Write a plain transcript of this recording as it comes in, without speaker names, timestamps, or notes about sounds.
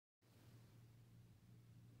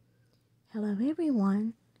Hello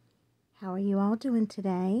everyone. How are you all doing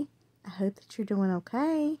today? I hope that you're doing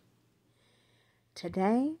okay.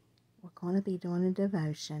 Today we're going to be doing a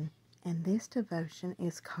devotion, and this devotion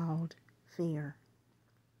is called Fear.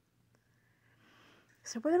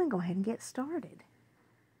 So we're going to go ahead and get started.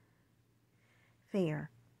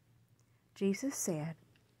 Fear. Jesus said,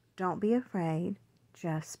 "Don't be afraid,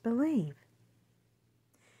 just believe."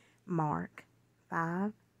 Mark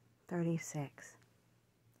 5:36.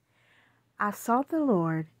 I sought the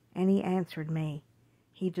Lord, and He answered me.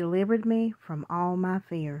 He delivered me from all my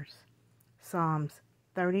fears. Psalms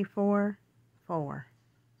 34:4.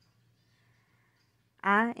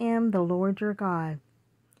 I am the Lord your God,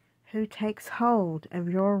 who takes hold of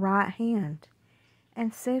your right hand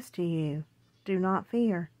and says to you, "Do not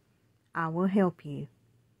fear, I will help you."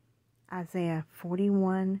 Isaiah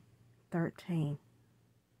 41:13.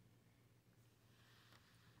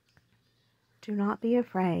 Do not be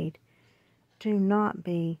afraid. Do not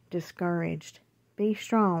be discouraged. Be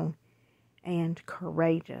strong and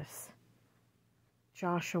courageous.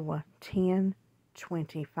 Joshua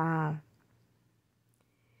 10:25.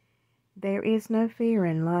 There is no fear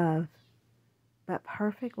in love, but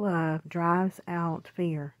perfect love drives out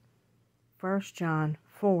fear. 1 John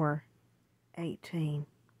 4:18.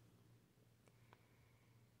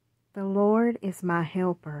 The Lord is my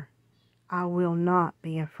helper. I will not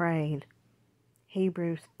be afraid.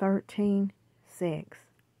 Hebrews 13:6.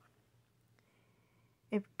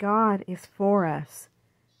 If God is for us,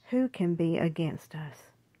 who can be against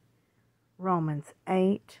us? Romans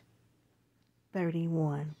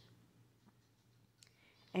 8:31.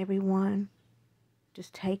 Everyone,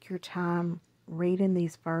 just take your time reading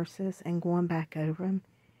these verses and going back over them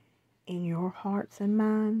in your hearts and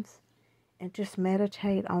minds, and just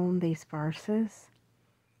meditate on these verses.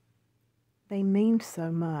 They mean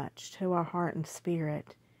so much to our heart and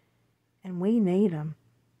spirit, and we need them.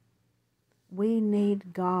 We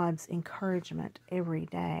need God's encouragement every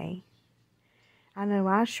day. I know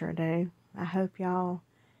I sure do. I hope y'all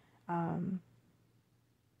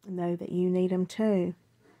know that you need them too.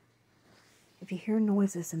 If you hear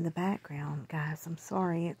noises in the background, guys, I'm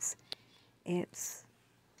sorry. It's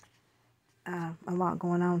a lot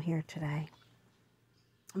going on here today.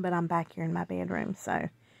 But I'm back here in my bedroom, so.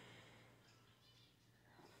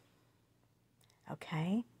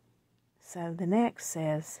 Okay. So the next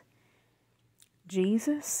says,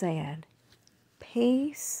 Jesus said,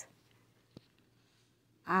 "Peace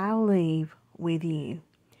I leave with you.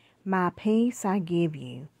 My peace I give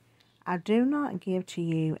you. I do not give to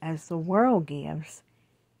you as the world gives.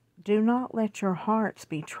 Do not let your hearts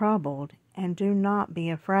be troubled, and do not be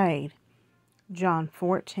afraid." John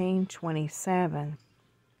 14:27.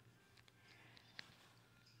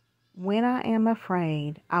 When I am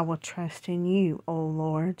afraid, I will trust in you, O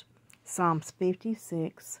Lord. Psalms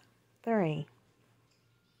 56:3.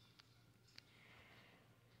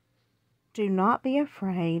 Do not be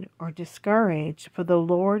afraid or discouraged, for the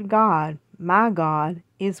Lord God, my God,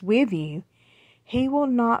 is with you. He will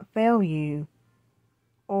not fail you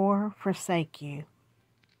or forsake you.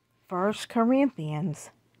 1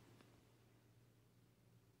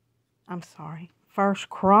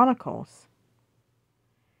 Chronicles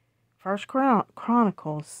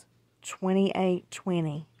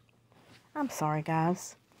 28:20. I'm sorry,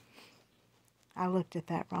 guys. I looked at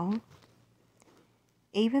that wrong.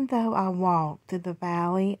 Even though I walk through the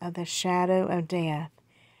valley of the shadow of death,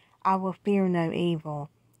 I will fear no evil,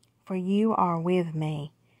 for you are with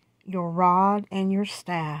me. Your rod and your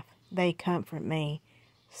staff, they comfort me.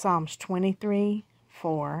 Psalms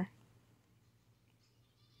 23:4.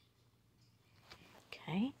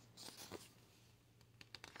 Okay.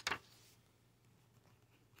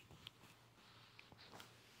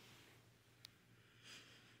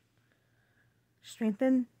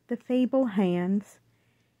 Strengthen the feeble hands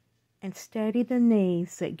and steady the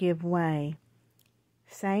knees that give way.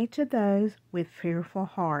 Say to those with fearful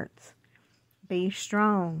hearts, "Be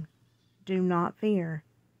strong, do not fear.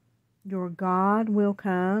 Your God will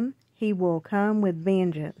come. He will come with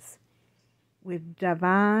vengeance, with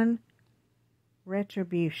divine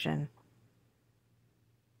retribution.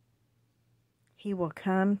 He will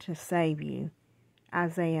come to save you."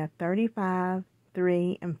 Isaiah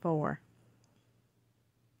 35:3-4.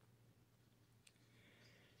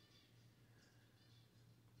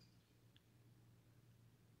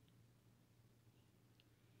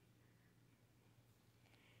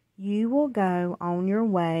 You will go on your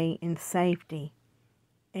way in safety,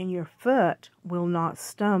 and your foot will not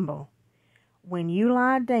stumble. When you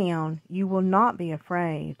lie down, you will not be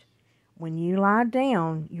afraid. When you lie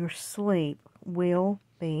down, your sleep will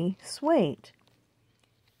be sweet.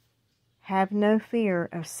 Have no fear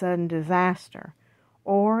of sudden disaster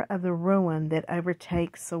or of the ruin that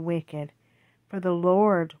overtakes the wicked, for the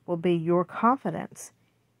Lord will be your confidence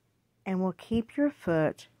and will keep your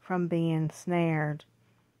foot from being snared.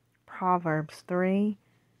 Proverbs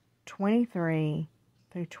 3:23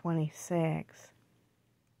 through 26.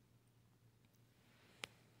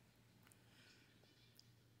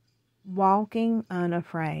 Walking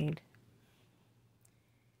unafraid.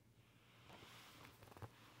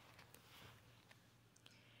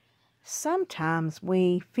 Sometimes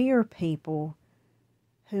we fear people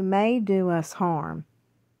who may do us harm.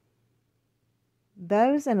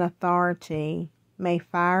 Those in authority may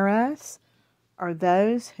fire us, or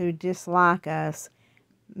those who dislike us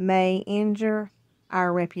may injure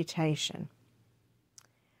our reputation.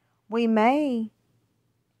 We may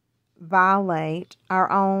violate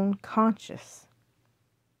our own conscience,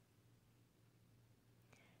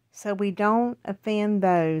 so we don't offend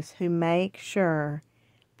those who make sure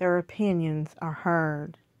their opinions are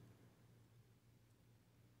heard.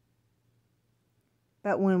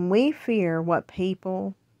 But when we fear what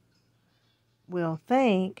people will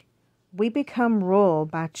think, we become ruled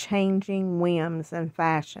by changing whims and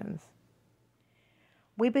fashions.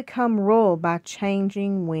 We become ruled by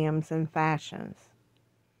changing whims and fashions.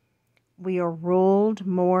 We are ruled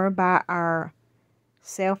more by our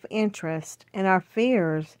self-interest and our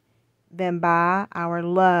fears than by our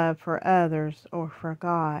love for others or for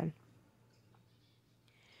God.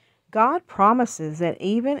 God promises that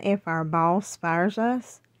even if our boss fires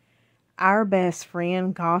us, our best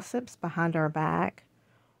friend gossips behind our back,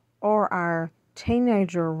 or our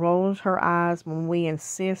teenager rolls her eyes when we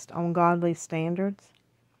insist on godly standards,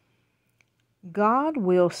 God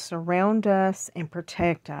will surround us and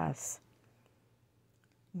protect us.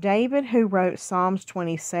 David, who wrote Psalms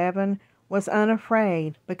 27, was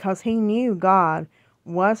unafraid because he knew God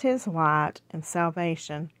was his light and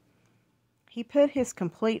salvation. He put his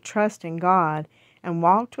complete trust in God and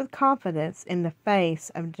walked with confidence in the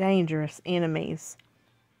face of dangerous enemies.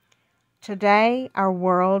 Today, our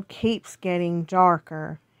world keeps getting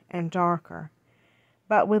darker and darker,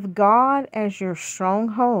 but with God as your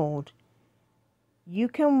stronghold, you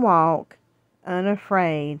can walk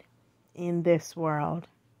unafraid in this world.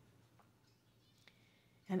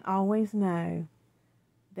 And always know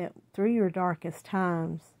that through your darkest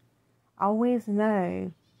times, always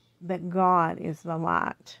know that God is the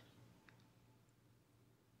light.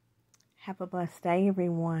 Have a blessed day,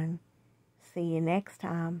 everyone. See you next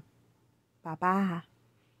time. Bye-bye.